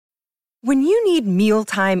When you need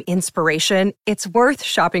mealtime inspiration, it's worth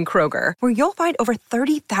shopping Kroger, where you'll find over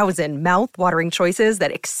 30,000 mouth-watering choices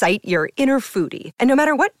that excite your inner foodie. And no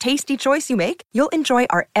matter what tasty choice you make, you'll enjoy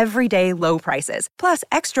our everyday low prices, plus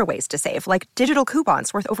extra ways to save, like digital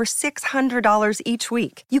coupons worth over $600 each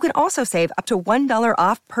week. You can also save up to $1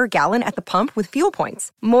 off per gallon at the pump with fuel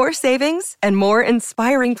points. More savings and more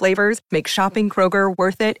inspiring flavors make shopping Kroger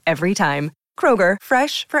worth it every time. Kroger,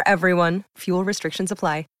 fresh for everyone. Fuel restrictions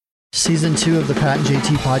apply. Season 2 of the Pat and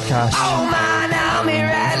JT podcast. Oh man, I'm here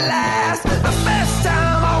at last. The best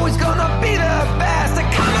time, always gonna be the best.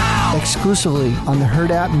 Come on! Exclusively on the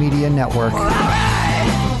Herd App Media Network. All right.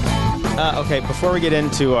 Okay, before we get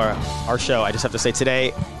into our show, I just have to say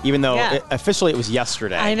today, even though officially it was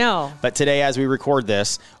yesterday. I know. But today, as we record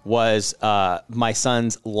this, was my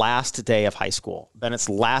son's last day of high school. Bennett's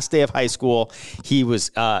last day of high school. He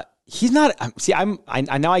was... He's not. See, I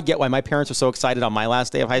now I get why my parents were so excited on my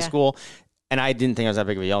last day of high school, and I didn't think it was that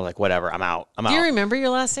big of a deal. Like, whatever, I'm out. Do you remember your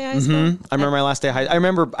last day of high school? I remember my last day of high. I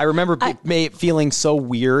remember it feeling so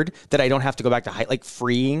weird that I don't have to go back to like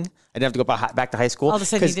freeing. I didn't have to go back to high school. All of a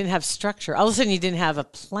sudden, you didn't have structure. All of a sudden, you didn't have a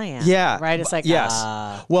plan. Yeah, right. It's like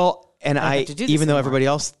well. And even though everybody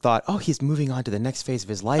else thought, oh, he's moving on to the next phase of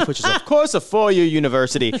his life, which is, of course, a 4-year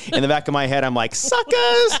university. In the back of my head, I'm like,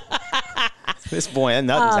 suckers. This boy,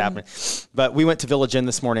 nothing's happening. But we went to Village Inn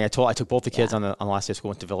this morning. I took both the kids on the last day of school,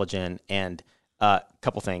 went to Village Inn, and a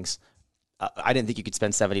couple things. I didn't think you could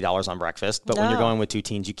spend $70 on breakfast, but when you're going with two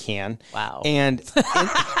teens, you can. Wow. And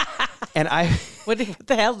I... What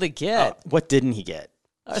the hell did he get? What didn't he get?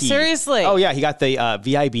 Seriously? Oh, yeah. He got the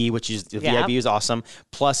VIB, which is, VIB is awesome.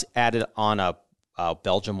 Plus added on a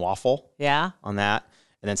Belgium waffle. Yeah. On that.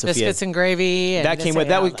 And then Sophia. Biscuits and gravy. And that came with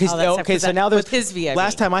that. So now there's. With his VIB.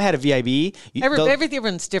 Last time I had a VIB.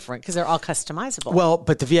 Everyone's different because they're all customizable. Well,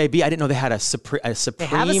 but the VIB, I didn't know they had a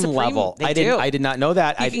supreme level. They do. I did not know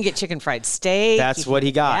that. You can get chicken fried steak. That's what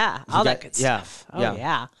he got. Yeah. All that good stuff. Yeah. Oh,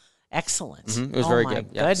 yeah. Excellent. Mm-hmm. It was very good.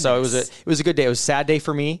 Yeah. Goodness. So it was a good day. It was a sad day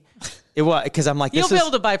for me. It was because I'm like, you'll be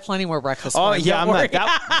able to buy plenty more breakfast. Oh yeah, I'm not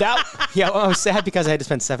I was sad because I had to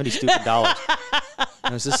spend $70 stupid dollars.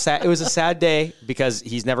 It was a sad day because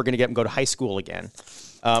he's never going to get him go to high school again.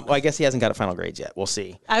 Well, I guess he hasn't got a final grades yet. We'll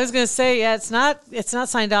see. I was going to say, it's not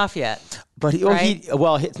signed off yet. But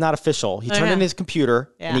it's not official. He turned in his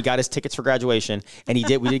computer and he got his tickets for graduation. And we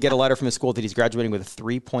did get a letter from his school that he's graduating with a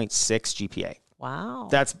 3.6 GPA. Wow.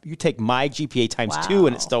 You take my GPA times 2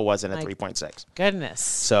 and it still wasn't a 3.6. Goodness.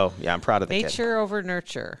 So, yeah, I'm proud of the kid. Nature over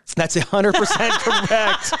nurture. That's 100%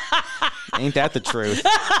 correct. Ain't that the truth?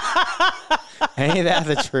 Ain't that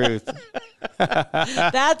the truth?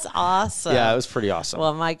 That's awesome. Yeah, it was pretty awesome.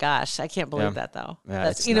 Well, my gosh, I can't believe that though. Yeah,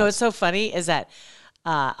 That's what's so funny is that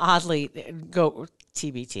oddly, go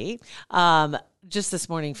TBT. Just this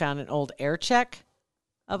morning found an old air check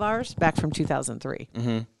of ours back from 2003.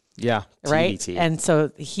 Mm-hmm. Yeah, right. TBT. And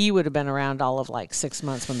so he would have been around all of like 6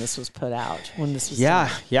 months when this was put out. When this was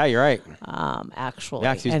done. You're right. Actually,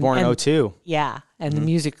 yeah, 'cause he was born in 2002. Yeah, and the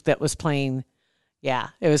music that was playing. Yeah,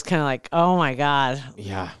 it was kind of like, oh my god.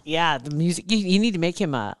 Yeah, the music. You need to make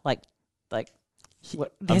him a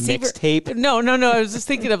mixtape. No. I was just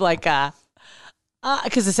thinking of like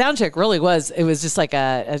because the sound check really was. It was just like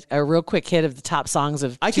a real quick hit of the top songs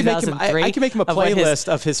of 2003. I can make him a playlist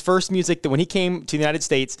of his first music that when he came to the United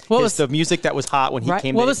States. The music that was hot when he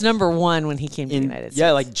came. What was number one when he came to the United States?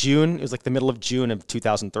 Yeah, like June. It was like the middle of June of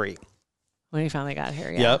 2003. When he finally got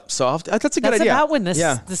here, yeah. Yep. So that's a good idea. That's about when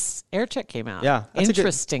this air check came out. Yeah.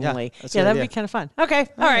 Interestingly. That would be kind of fun. Okay.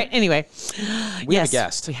 All right. Anyway. We have a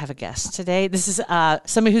guest. We have a guest today. This is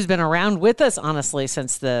somebody who's been around with us, honestly,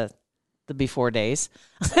 since the before days.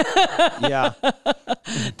 Yeah.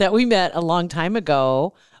 That we met a long time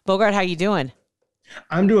ago. Bogart, how you doing?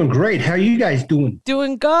 I'm doing great. How are you guys doing?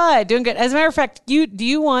 Doing good. As a matter of fact, do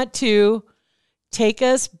you want to take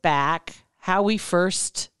us back how we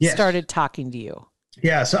first started talking to you?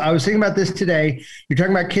 Yeah, so I was thinking about this today. You're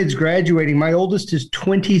talking about kids graduating. My oldest is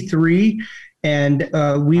 23, and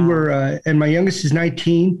and my youngest is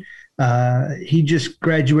 19. He just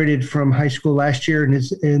graduated from high school last year and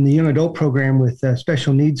is in the young adult program with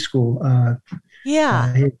special needs school. He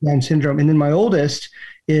has Down syndrome. And then my oldest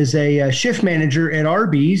is a shift manager at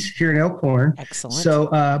Arby's here in Elkhorn. Excellent. So,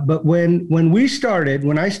 but when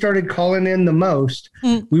I started calling in the most,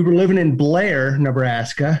 we were living in Blair,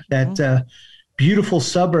 Nebraska, that beautiful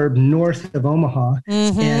suburb north of Omaha.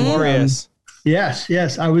 Mm-hmm. And glorious.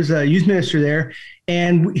 Yes. I was a youth minister there.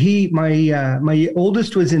 And my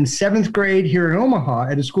oldest was in 7th grade here in Omaha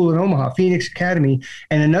at a school in Omaha, Phoenix Academy.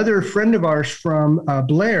 And another friend of ours from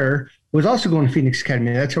Blair was also going to Phoenix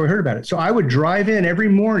Academy. That's how I heard about it. So I would drive in every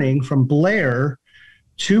morning from Blair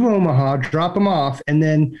to Omaha, drop them off, and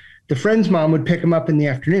then the friend's mom would pick them up in the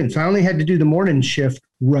afternoon. So I only had to do the morning shift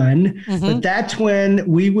run. But that's when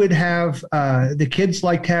we would have the kids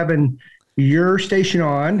liked having your station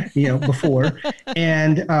on, before.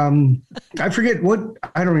 And I forget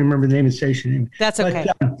I don't remember the name of the station. That's okay.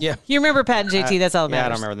 Yeah. You remember Pat and JT. That's all that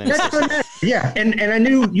matters. I don't remember the name. Yeah. And I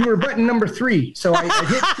knew you were button number 3. So I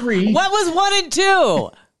hit 3. What was 1 and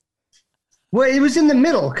 2? Well, it was in the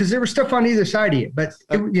middle because there was stuff on either side of it. But,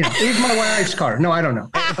 it was my wife's car. No, I don't know.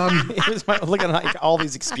 It was look at all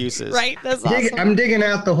these excuses. Right. That's awesome. I'm digging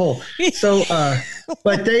out the hole. So,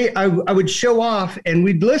 but I would show off and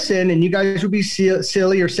we'd listen and you guys would be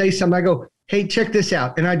silly or say something. I go, hey, check this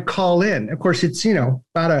out. And I'd call in. Of course, it's,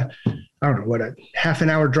 about a half an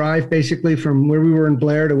hour drive basically from where we were in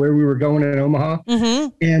Blair to where we were going in Omaha.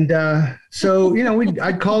 And so,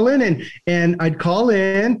 I'd call in and I'd call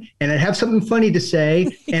in and I'd have something funny to say.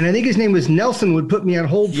 And I think his name was Nelson would put me on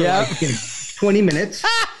hold for 20 minutes.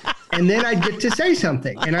 And then I'd get to say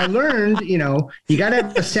something. And I learned, you got to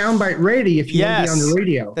have a soundbite ready if you want to be on the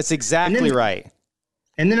radio. That's exactly right.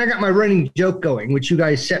 And then I got my running joke going, which you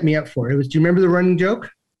guys set me up for. Do you remember the running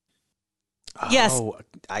joke? Yes. Oh,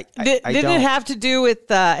 Did it have to do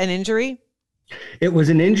with an injury? It was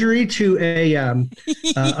an injury to a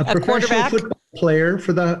professional football player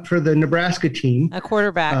for the Nebraska team. A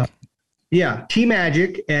quarterback. T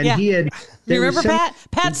Magic, and he had. Do you remember Pat?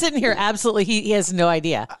 Pat's sitting here. Absolutely, he has no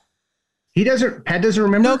idea. Pat doesn't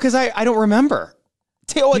remember. No, because I don't remember.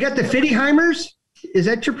 You got the Fittyheimers? Is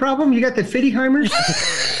that your problem? You got the Fittyheimers?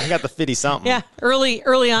 I got the Fitty something. Yeah, early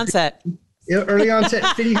onset. Early onset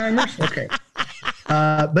Fittyheimers? Okay.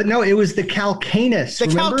 But no, it was the Calcanus. The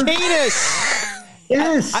remember? Calcanus.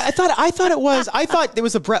 Yes. I thought it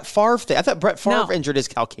was a Brett Favre thing. I thought Brett Favre injured his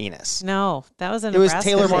Calcanus. No, that was a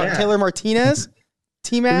Nebraska. It was Taylor Martinez.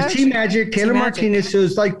 T-Magic? It was T-Magic, Taylor Martinez. So it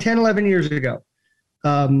was like 10, 11 years ago.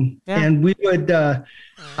 And we would,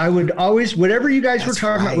 I would always, whatever you guys were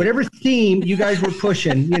talking about, whatever theme you guys were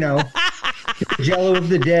pushing, Jello of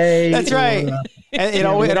the day. That's right. And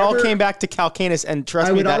it all came back to Calcanus, and trust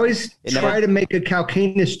me, I would always try to make a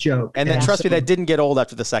Calcanus joke. And then trust me, that didn't get old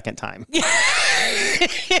after the second time.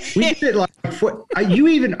 We did it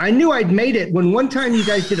I knew I'd made it when one time you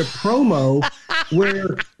guys did a promo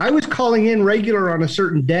where I was calling in regular on a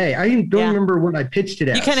certain day. I don't remember what I pitched it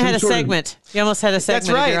at. You kind of had a segment. You almost had a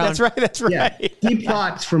segment. That's right. That's right. Yeah, deep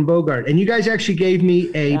thoughts from Bogart. And you guys actually gave me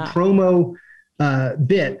a promo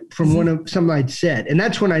bit from something I'd said, and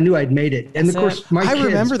that's when I knew I'd made it. And of course, I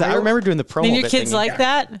remember that. I remember doing the promo. And your kids like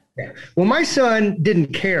that? Yeah. Well, my son didn't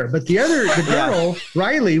care, but the girl,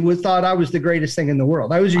 Riley, thought I was the greatest thing in the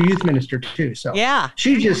world. I was your youth minister too, so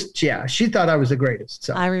she thought I was the greatest.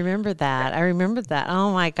 So I remember that.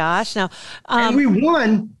 Oh my gosh! Now, and we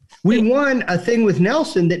won. We won a thing with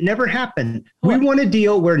Nelson that never happened. We won a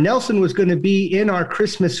deal where Nelson was going to be in our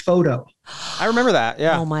Christmas photo. I remember that.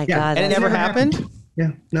 Yeah. Oh my God! And it never happened.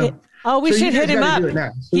 Yeah. No. We should hit him up. Do it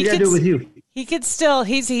now. So we got to do it with you. He could still.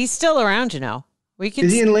 He's still around.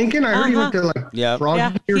 Is he in Lincoln? I heard he went to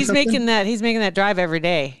Froggy or he's something. He's making that drive every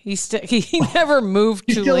day. He never moved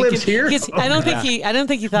to still Lincoln. Lives here? I don't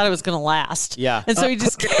think he thought it was going to last. Yeah. And so he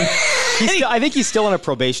just. I think he's still in a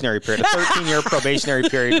probationary period, a 13-year probationary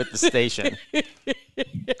period with the station.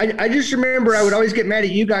 I just remember I would always get mad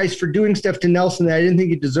at you guys for doing stuff to Nelson that I didn't think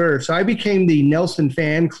he deserved. So I became the Nelson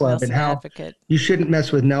fan club and how you shouldn't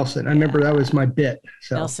mess with Nelson. I remember that was my bit.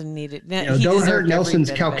 So Nelson needed. Don't hurt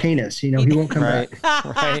Nelson's Calcanus. He won't come back.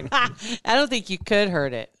 Right. I don't think you could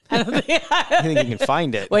hurt it. I think you can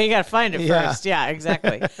find it. Well, you got to find it first. Yeah,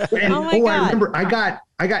 exactly. And, I remember I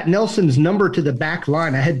got Nelson's number to the back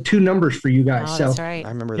line. I had 2 numbers for you guys. That's right. I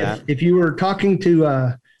remember that. If you were talking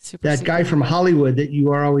to that guy from Hollywood that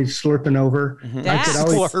you are always slurping over, I could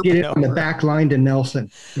always get it on the back line to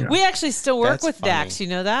Nelson. We actually still work with Dax. You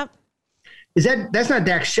know that? That's not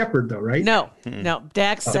Dax Shepard though, right? No,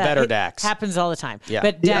 Dax. The better Dax happens all the time. Yeah.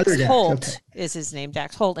 But Dax Holt is his name.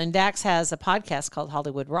 Dax Holt, and Dax has a podcast called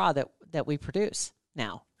Hollywood Raw that we produce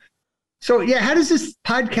now. So how does this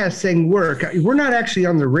podcast thing work? We're not actually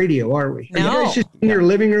on the radio, are we? No. Are you guys just in your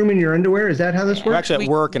living room in your underwear? Is that how this works? We're actually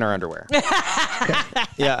at work in our underwear.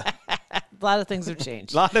 Yeah. A lot of things have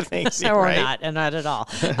changed. A lot of things. Or not, and not at all.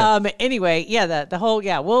 Anyway, the whole,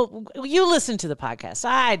 well, you listen to the podcast.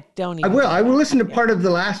 I don't even. I will listen to part of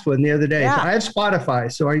the last one the other day. Yeah. So I have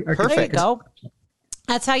Spotify, so I Perfect. There you go.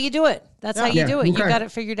 That's how you do it. That's how you do it. Okay. You got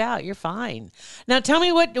it figured out. You're fine. Now tell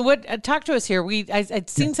me what talk to us here. I'd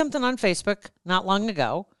seen something on Facebook not long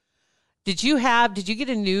ago. Did you get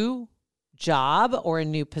a new job or a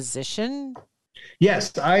new position?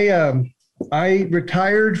 Yes, I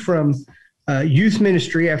retired from youth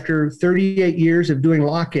ministry after 38 years of doing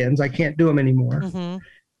lock-ins. I can't do them anymore. Mm-hmm.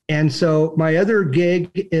 And so my other gig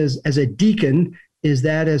is as a deacon, is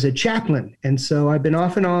that as a chaplain. And so I've been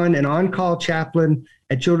off and on an on-call chaplain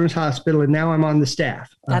at Children's Hospital, and now I'm on the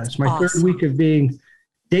staff. It's my awesome. third week of being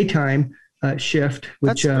daytime shift. Which,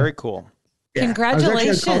 That's very cool. Yeah. Congratulations. I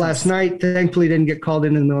was actually on call last night. Thankfully, didn't get called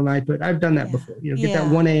in the middle of the night, but I've done that before. Get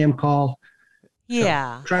that 1 a.m. call.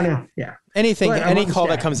 Yeah. So, trying to, yeah. Any call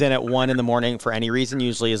that comes in at 1 a.m. for any reason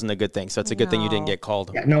usually isn't a good thing. So it's a good thing you didn't get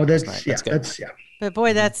called. Yeah, no, that's good. But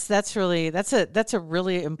boy, that's a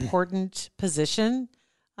really important position.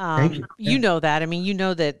 Thank you. You know that. I mean, you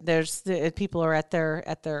know that people are at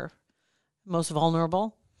their most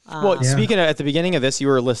vulnerable. Speaking of, at the beginning of this, you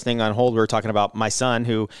were listening on hold. We were talking about my son,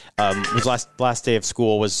 who his last day of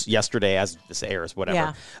school was yesterday, as this airs,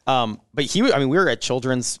 whatever. Yeah. But we were at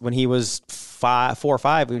Children's when he was 4 or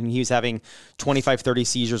 5, when he was having 25, 30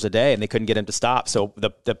 seizures a day, and they couldn't get him to stop. So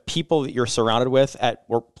the people that you're surrounded with at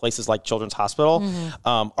workplaces like Children's Hospital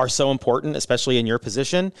are so important, especially in your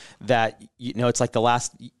position, that it's like the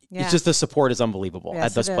last. Yeah. It's just the support is unbelievable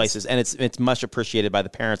at those places, and it's much appreciated by the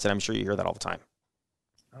parents, and I'm sure you hear that all the time.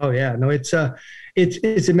 Oh yeah, no, it's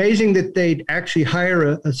amazing that they'd actually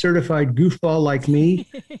hire a certified goofball like me,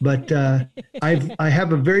 but I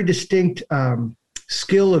have a very distinct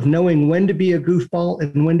skill of knowing when to be a goofball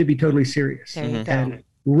and when to be totally serious. There you go. And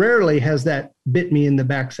rarely has that bit me in the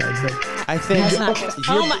backside. But I think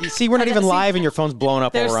we're not even live, and your phone's blowing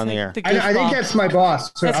up while we're on the air. I think that's my boss,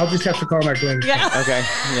 so I'll just have to call my later. Yeah. Okay.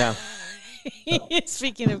 Yeah.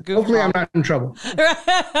 Speaking of goofball. Hopefully I'm not in trouble.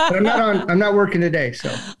 But I'm not working today,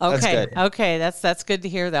 so. Okay. Okay. That's good to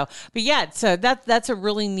hear though. But yeah, so that's a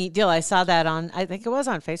really neat deal. I saw that I think it was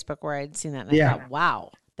on Facebook where I'd seen that. And I thought,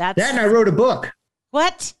 wow. That and I wrote a book.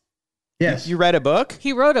 What? Yes. You read a book?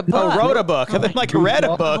 He wrote a book. Oh, wrote a book. Oh, like read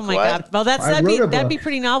a book. Oh my what? God. Well, that'd be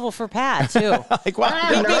pretty novel for Pat too. Like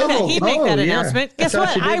wow. He'd make that announcement. Guess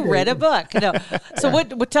what? I read a book. No. So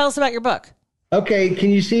what tell us about your book? Okay,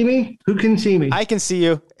 can you see me? Who can see me? I can see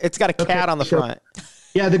you. It's got a cat on the front.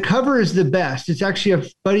 Yeah, the cover is the best. It's actually a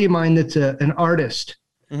buddy of mine that's an artist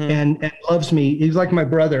and loves me. He's like my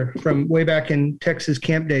brother from way back in Texas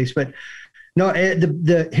camp days. But no,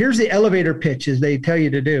 here's the elevator pitch, as they tell you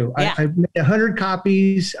to do. Yeah. I made 100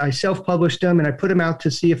 copies. I self-published them, and I put them out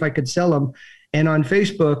to see if I could sell them. And on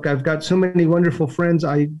Facebook, I've got so many wonderful friends.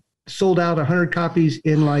 I sold out 100 copies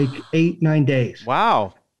in like 8-9 days.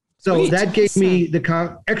 Wow. So Sweet. That gave me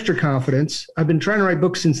the extra confidence. I've been trying to write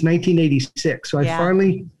books since 1986. So I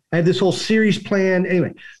have this whole series planned.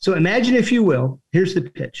 Anyway, so imagine, if you will, here's the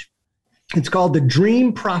pitch. It's called The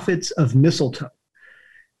Dream Prophets of Mistletoe.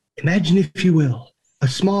 Imagine, if you will, a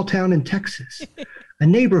small town in Texas, a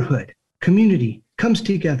neighborhood, community comes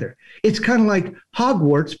together. It's kind of like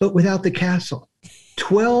Hogwarts, but without the castle.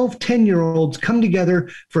 12 10-year-olds come together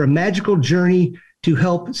for a magical journey to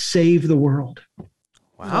help save the world.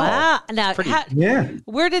 Wow. Now,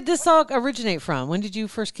 where did this all originate from? When did you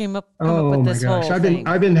first come up with this whole thing?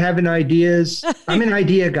 I've been having ideas. I'm an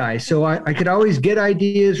idea guy, so I could always get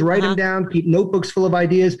ideas, write them down, keep notebooks full of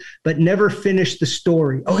ideas, but never finish the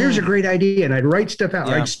story. Oh, here's a great idea, and I'd write stuff out.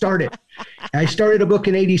 I'd start it. I started a book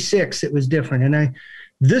in '86. It was different, and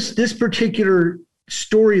this particular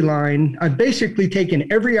storyline, I've basically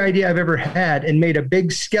taken every idea I've ever had and made a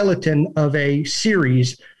big skeleton of a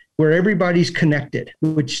series where everybody's connected,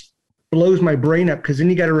 which blows my brain up, because then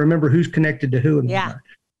you got to remember who's connected to who. And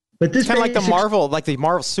but this kind of like the Marvel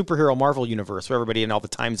superhero Marvel universe, where everybody in all the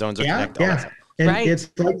time zones are connected. Yeah, and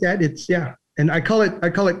it's like that. It's and I call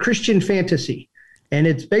it Christian fantasy, and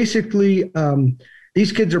it's basically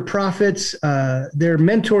these kids are prophets. Their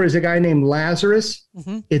mentor is a guy named Lazarus.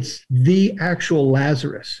 Mm-hmm. It's the actual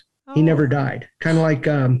Lazarus. Oh. He never died. Kind of like.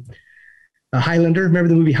 Highlander. Remember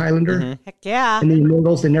the movie Highlander? Mm-hmm. Heck yeah. And the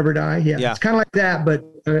immortals, they never die. Yeah. It's kind of like that, but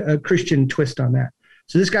a Christian twist on that.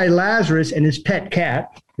 So this guy Lazarus and his pet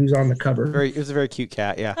cat, who's on the cover. It was a very cute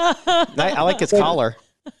cat. Yeah. I like his collar.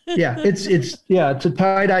 Yeah. It's a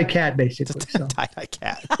tie-dye cat, basically. It's a tie-dye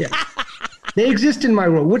cat. Yeah. They exist in my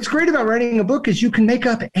world. What's great about writing a book is you can make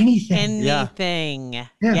up anything. Anything.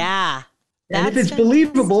 Yeah. And if it's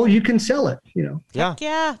believable, you can sell it, Yeah.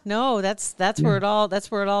 Yeah. No, that's where it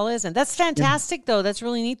all is. And that's fantastic though. That's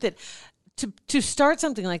really neat that to start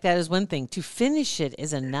something like that is one thing. To finish it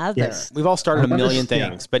is another. Yes. We've all started a million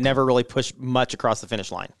things, but never really pushed much across the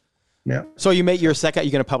finish line. Yeah. So you made your second,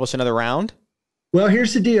 you're going to publish another round? Well,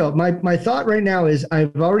 here's the deal. My thought right now is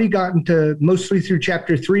I've already gotten to mostly through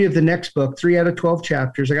chapter 3 of the next book, 3 out of 12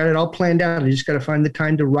 chapters. I got it all planned out. I just got to find the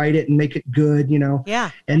time to write it and make it good,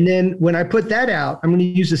 Yeah. And then when I put that out, I'm going to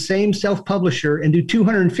use the same self-publisher and do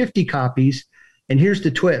 250 copies. And here's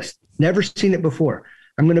the twist. Never seen it before.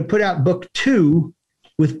 I'm going to put out book 2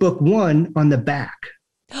 with book 1 on the back.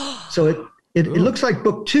 So it looks like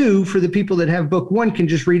book 2 for the people that have book 1 can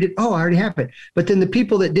just read it. Oh, I already have it. But then the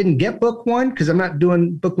people that didn't get book 1, because I'm not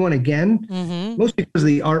doing book 1 again, mostly because of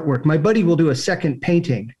the artwork. My buddy will do a second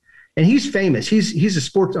painting, and he's famous. He's a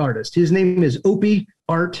sports artist. His name is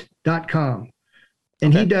opieart.com.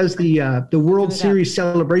 And he does the World Series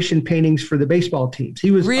celebration paintings for the baseball teams.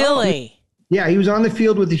 He was really? He was on the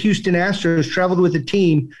field with the Houston Astros, traveled with the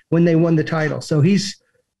team when they won the title. So his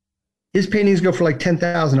paintings go for like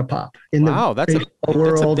 $10,000 a pop in the that's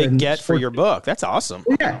a big get for your book. That's awesome.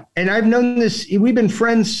 Yeah, and I've known this. We've been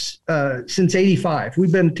friends since '85.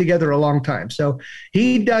 We've been together a long time. So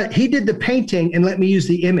he did the painting and let me use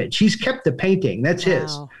the image. He's kept the painting. That's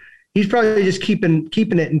his. He's probably just keeping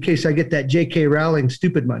it in case I get that J.K. Rowling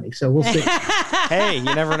stupid money. So we'll see. Hey, you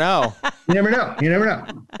never know. You never know.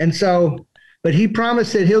 And so. But he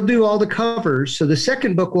promised that he'll do all the covers. So the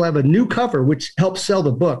second book will have a new cover, which helps sell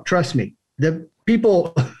the book. Trust me. The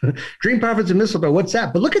people, Dream Profits of Mistletoe, what's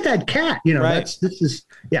that? But look at that cat. This is.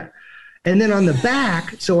 And then on the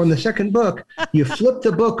back, so on the second book, you flip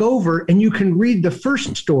the book over and you can read the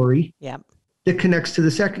first story that connects to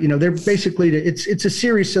the second. They're basically, it's a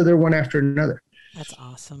series, so they're one after another. That's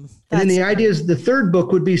awesome. And then the idea is the third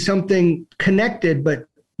book would be something connected, but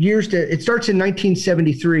it starts in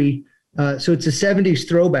 1973. So it's a 70s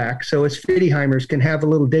throwback. So it's Fittyheimers can have a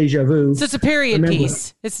little deja vu. So it's a period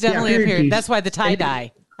piece. It's definitely a period. That's why the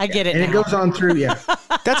tie-dye. I get it. And it goes on through,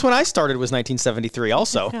 That's when I started, was 1973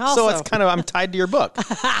 also. So it's kind of, I'm tied to your book.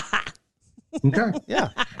 Okay. Yeah.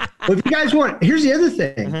 Well, if you guys want, here's the other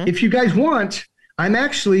thing. If you guys want, I'm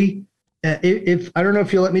actually, if I don't know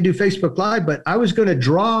if you'll let me do Facebook Live, but I was going to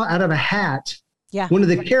draw out of a hat one of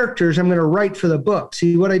the characters I'm going to write for the book.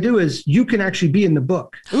 See, what I do is you can actually be in the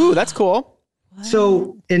book. Ooh, that's cool.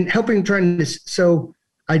 So so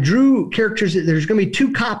I drew characters. There's going to be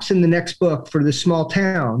 2 cops in the next book for this small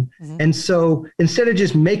town. And so instead of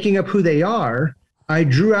just making up who they are, I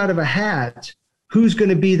drew out of a hat who's going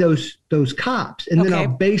to be those cops. And then I'll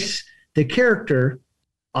base the character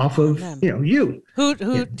off of, you.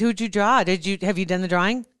 Who'd you draw? Have you done the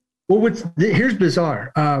drawing? Well, here's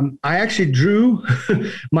bizarre. I actually drew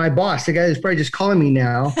my boss, the guy that's probably just calling me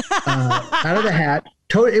now, out of the hat.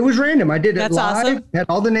 It was random. I did it live. Awesome. Had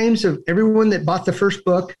all the names of everyone that bought the first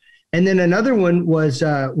book. And then another one was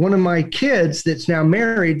one of my kids that's now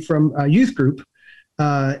married from a youth group,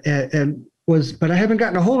 but I haven't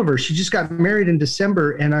gotten a hold of her. She just got married in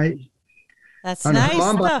December, and that's nice. Her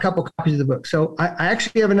mom bought a couple copies of the book. So I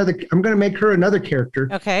actually have another. I'm going to make her another character.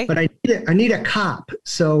 Okay. But I need a cop.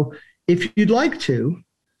 So if you'd like to,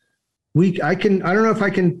 I don't know if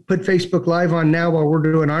I can put Facebook Live on now while we're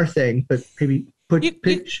doing our thing, but maybe I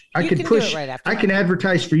could push. Right after. I can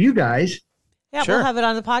advertise for you guys. Yeah, sure. We'll have it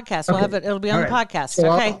on the podcast. Okay. We'll have it. It'll be on the podcast.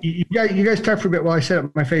 So okay. You guys talk for a bit while I set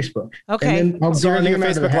up my Facebook. Okay. And then I'll draw your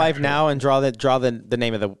Facebook Live now and draw the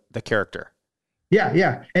name of the character.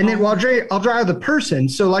 Yeah. And then I'll draw the person.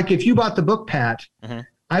 So like if you bought the book, Pat,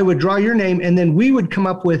 I would draw your name, and then we would come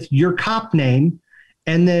up with your cop name,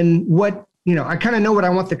 and then I kind of know what I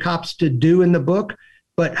want the cops to do in the book,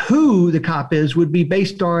 but who the cop is would be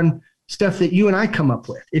based on stuff that you and I come up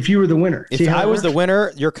with. If you were the winner. If I was the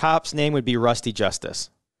winner, your cop's name would be Rusty Justice.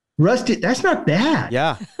 Rusty, that's not bad.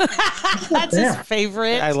 Yeah. That's his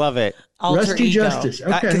favorite. I love it. Rusty ego. Justice.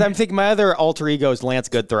 Okay. Because I'm thinking my other alter ego is Lance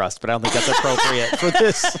Goodthrust, but I don't think that's appropriate for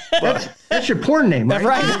this. That's your porn name, right?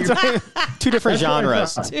 Right. Two different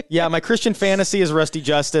genres. Yeah, my Christian fantasy is Rusty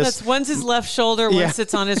Justice. One's his left shoulder, one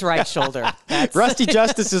sits on his right shoulder. Rusty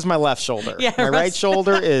Justice is my left shoulder. Yeah, my right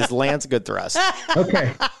shoulder is Lance Goodthrust.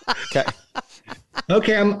 Okay.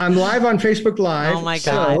 Okay, I'm live on Facebook Live. Oh my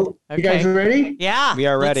God. So, you guys ready? Yeah. We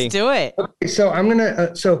are ready. Let's do it. Okay, so I'm going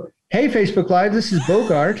to, hey, Facebook Live, this is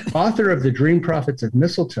Bogart, author of The Dream Profits of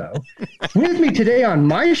Mistletoe. With me today on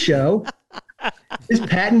my show is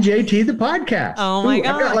Pat and JT, the podcast. Oh my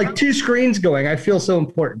God. I've got like 2 screens going. I feel so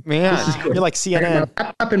important. Man, this is cool. You're like CNN. I got my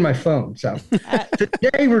laptop in my phone. So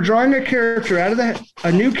today we're drawing a character out of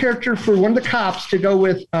a new character for one of the cops to go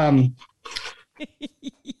with,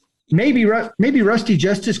 Maybe Rusty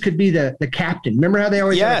Justice could be the captain. Remember how they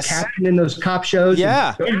always have a captain in those cop shows?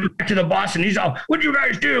 Yeah. Back to the boss, and he's all, "What you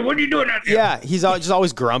guys do? What are you doing out there?" Yeah, he's just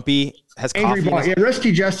always grumpy. Has angry coffee. Boss. Yeah,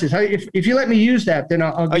 Rusty Justice. If you let me use that, then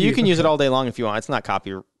I'll. You can use it all day long if you want. It's not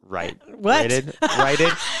copyrighted Right. What? Rated,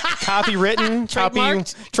 copywritten,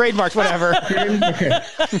 trademarked, whatever.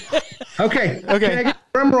 Okay. Can I get a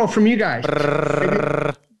drum roll from you guys?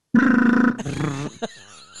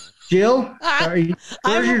 Jill,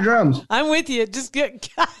 where's your drums? I'm with you. Just get.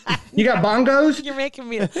 You got bongos? You're making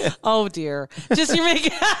me. Oh dear. You're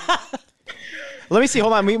making. Let me see.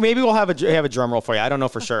 Hold on. Maybe we'll have a drum roll for you. I don't know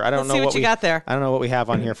for sure. I don't know what you got there. I don't know what we have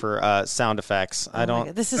on here for sound effects. I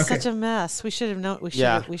don't. This is such a mess. We should have known. We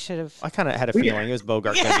should have. I kind of had a feeling it was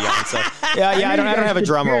Bogart going to be on. So yeah. I don't have a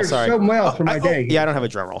drum roll. Sorry. So well for my day. Yeah, I don't have a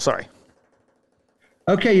drum roll. Sorry.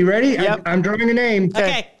 Okay, you ready? Yep. I'm drumming a name.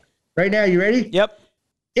 Okay. Right now, you ready? Yep.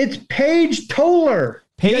 It's Paige Toller.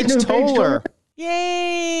 Paige Toller.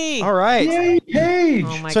 Yay! All right. Yay, Paige.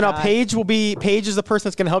 Oh my so now God. Paige is the person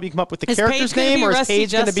that's going to help you come up with the character's name, or is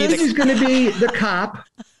Paige going to be Paige is going to be the cop.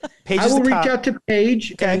 Paige I is will the reach cop. out to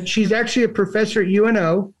Paige, and she's actually a professor at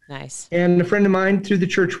UNO. Nice. And a friend of mine through the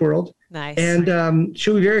church world. Nice. And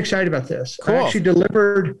she'll be very excited about this. Cool. I actually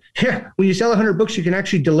delivered, when you sell 100 books, you can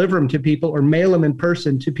actually deliver them to people or mail them in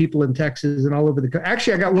person to people in Texas and all over the country.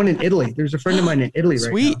 Actually, I got one in Italy. There's a friend of mine in Italy right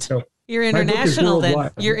now. Sweet. So You're my book is international then.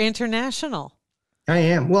 worldwide. You're international. I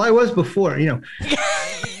am. Well, I was before,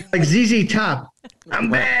 like ZZ Top.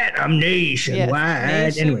 I'm bad. I'm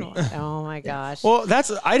nationwide. Anyway. Oh my gosh. Well,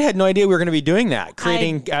 I had no idea we were going to be doing that,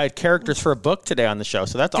 creating characters for a book today on the show.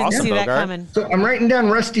 So that's awesome, see that Bogart. coming. So I'm writing down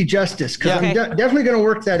Rusty Justice because I'm definitely going to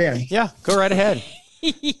work that in. Yeah, go right ahead.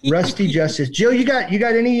 Rusty Justice. Jill, you got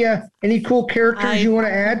any cool characters you want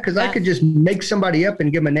to add? Because I could just make somebody up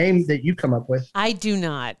and give them a name that you come up with. I do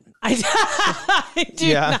not. I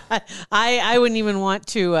do not. I wouldn't even want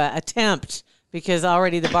to attempt because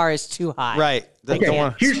already the bar is too high. Right.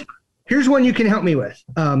 Here's one you can help me with.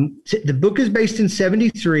 The book is based in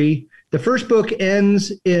 73. The first book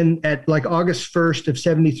ends at like August 1st of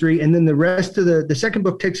 73. And then the rest of the second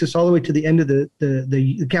book takes us all the way to the end of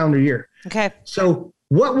the calendar year. Okay. So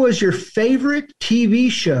what was your favorite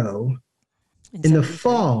TV show in the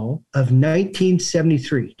fall of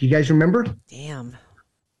 1973? Do you guys remember? Damn.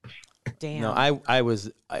 No, I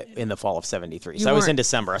was in the fall of 73. So I was in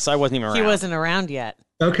December. So I wasn't even around. He wasn't around yet.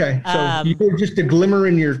 Okay. So you were just a glimmer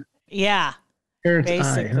in your parents'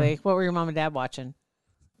 basically. eye. What were your mom and dad watching?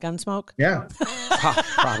 Gunsmoke? Yeah.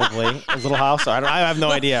 Probably. A Little House. I have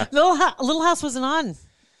no idea. Little House wasn't on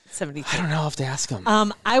 73. I don't know. I'll have to ask him.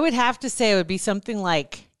 I would have to say it would be something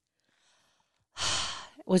like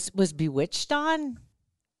was Bewitched on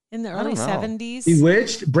in the early 70s?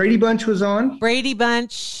 Bewitched. Brady Bunch was on. Brady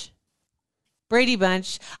Bunch.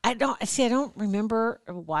 I don't remember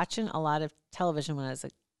watching a lot of television when I was a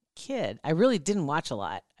kid. I really didn't watch a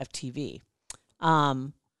lot of TV.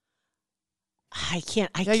 I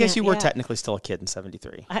guess you were technically still a kid in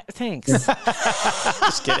 73. Thanks.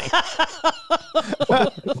 Just kidding.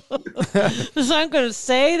 So I'm going to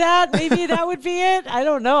say that. Maybe that would be it. I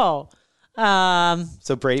don't know.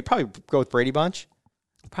 So probably go with Brady Bunch.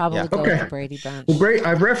 Probably go with the Brady Bunch. Well,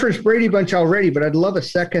 I've referenced Brady Bunch already, but I'd love a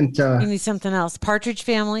second. You need something else. Partridge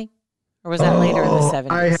Family? Or was that later in the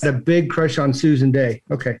 70s? I had a big crush on Susan Day.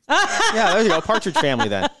 Okay. Yeah, there you go. Partridge Family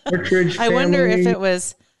then. Partridge Family. I wonder if it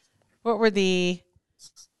was, what were the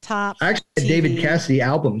top I actually had David Cassidy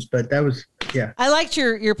albums, but that was, I liked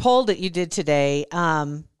your poll that you did today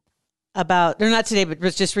about, or not today, but it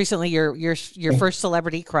was just recently your first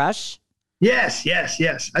celebrity crush. Yes.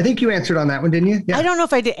 I think you answered on that one, didn't you? Yeah. I don't know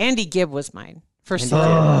if I did. Andy Gibb was mine. First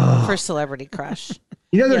celebrity crush.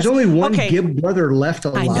 There's only one Gibb brother left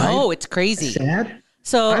alive. I know, it's crazy. Sad.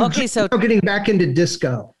 So, I'm now getting back into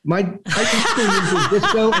disco. I used to into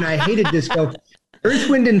disco, and I hated disco. Earth,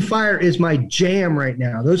 Wind, and Fire is my jam right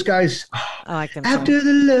now. Those guys. I like them. After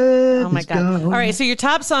the love. Oh my God! Gone. All right, so your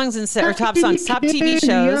top songs top TV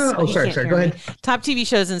shows. Sorry. Go ahead. Top TV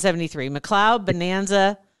shows in '73: McCloud,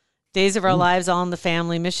 Bonanza, Days of Our Lives, All in the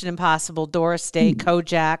Family, Mission Impossible, Doris Day,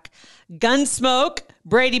 Kojak, Gunsmoke,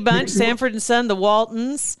 Brady Bunch, Sanford and Son, The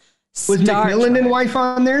Waltons. Was McMillan and Wife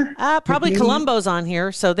on there? Probably McMillan? Columbo's on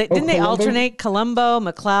here. So didn't they Columbo? alternate Columbo,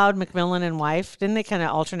 McCloud, McMillan, and Wife? Didn't they kind of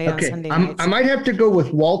alternate on Sunday nights? I might have to go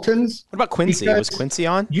with Waltons. What about Quincy? Was Quincy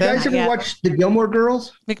on? You guys ever watched the Gilmore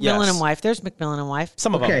Girls? McMillan and Wife. There's McMillan and Wife.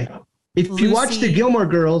 Some of them. Okay. If you watch the Gilmore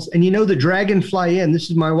Girls and you know the Dragonfly Inn, this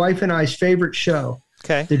is my wife and I's favorite show.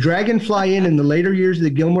 Okay. The Dragonfly Inn in the later years of the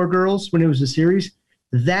Gilmore Girls, when it was a series,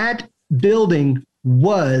 that building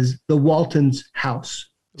was the Waltons' house.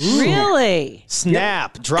 Ooh. Really?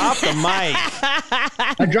 Snap. Yep. Drop the mic.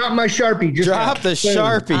 I dropped my Sharpie. Drop the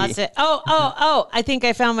Sharpie. Oh, I think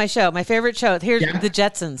I found my show. My favorite show. Here's the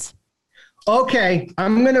Jetsons. Okay.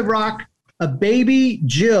 I'm going to rock a baby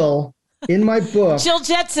Jill in my book. Jill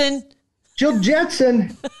Jetson. Jill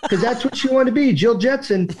Jetson, because that's what she wanted to be, Jill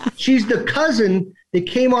Jetson. She's the cousin that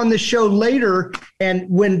came on the show later, and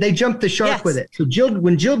when they jumped the shark with it. So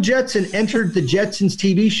when Jill Jetson entered the Jetsons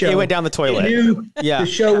TV show, he went down the toilet. He knew the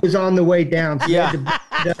show was on the way down.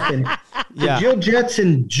 So Jill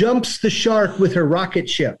Jetson jumps the shark with her rocket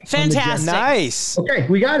ship. Fantastic. Nice. Okay,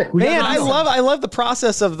 we got it. I love the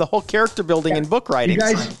process of the whole character building and book writing.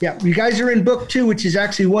 You guys are in book 2, which is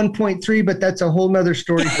actually 1.3, but that's a whole nother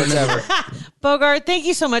story for another. Bogart, thank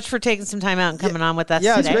you so much for taking some time out and coming on with us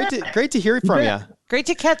today. It's great to hear from you. Great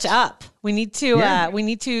to catch up. We need to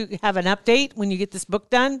have an update when you get this book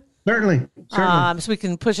done. Certainly. So we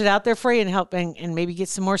can push it out there for you and help and maybe get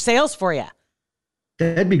some more sales for you.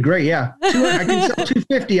 That'd be great. Yeah. I can sell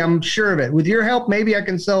 250. I'm sure of it. With your help, maybe I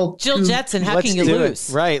can sell. Jill Jetson, how can you lose?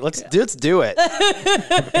 Right. Let's do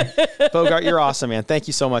it. Bogart, you're awesome, man. Thank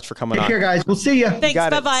you so much for coming on. Take care, guys. We'll see you. Thanks.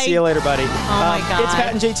 Bye-bye. See you later, buddy. Oh, my God. It's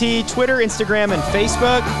Pat and JT, Twitter, Instagram, and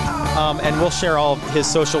Facebook. And we'll share all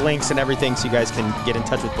his social links and everything so you guys can get in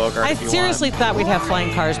touch with Bogart. I seriously thought we'd have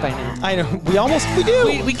flying cars by now. I know. We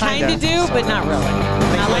do. We kind of do, but not really.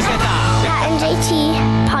 Not like I thought. Pat and JT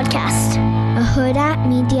Podcast, a Hurrdat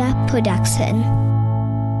Media Production.